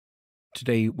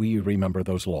Today we remember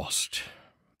those lost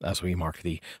as we mark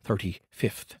the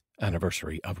 35th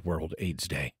anniversary of World AIDS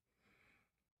Day.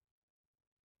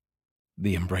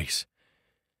 The Embrace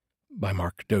by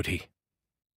Mark Doty.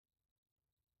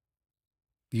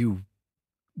 You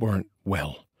weren't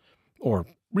well, or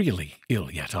really ill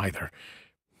yet either.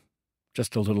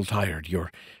 Just a little tired,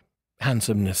 your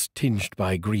handsomeness tinged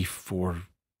by grief or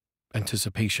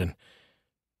anticipation,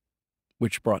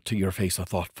 which brought to your face a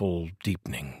thoughtful,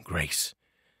 deepening grace.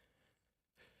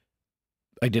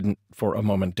 I didn't for a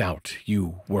moment doubt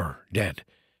you were dead.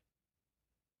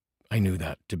 I knew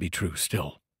that to be true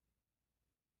still,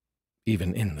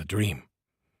 even in the dream.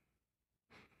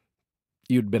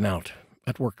 You'd been out,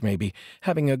 at work maybe,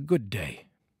 having a good day,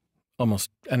 almost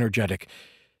energetic.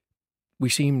 We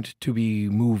seemed to be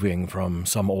moving from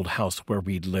some old house where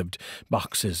we'd lived,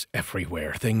 boxes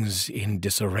everywhere, things in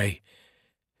disarray.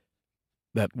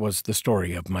 That was the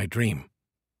story of my dream.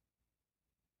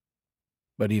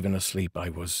 But even asleep, I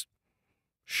was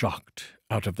shocked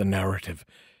out of the narrative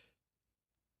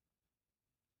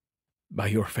by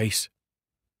your face.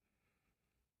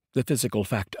 The physical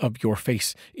fact of your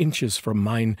face, inches from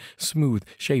mine, smooth,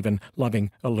 shaven,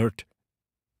 loving, alert.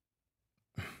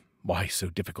 Why so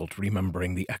difficult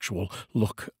remembering the actual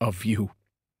look of you?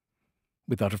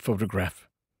 Without a photograph,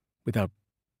 without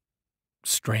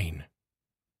strain.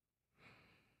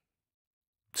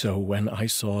 So when I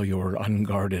saw your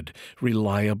unguarded,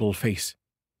 reliable face,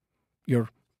 your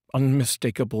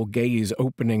unmistakable gaze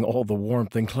opening all the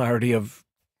warmth and clarity of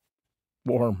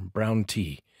warm brown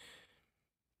tea,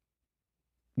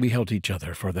 we held each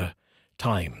other for the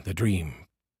time the dream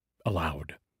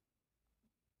allowed.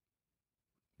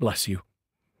 Bless you.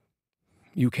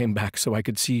 You came back so I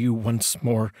could see you once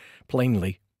more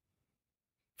plainly,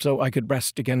 so I could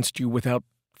rest against you without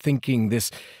thinking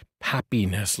this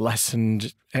happiness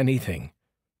lessened anything,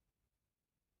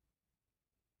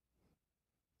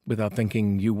 without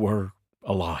thinking you were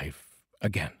alive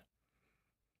again.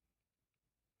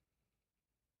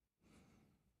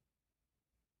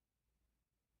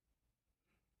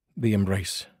 The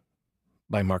Embrace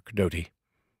by Mark Doty.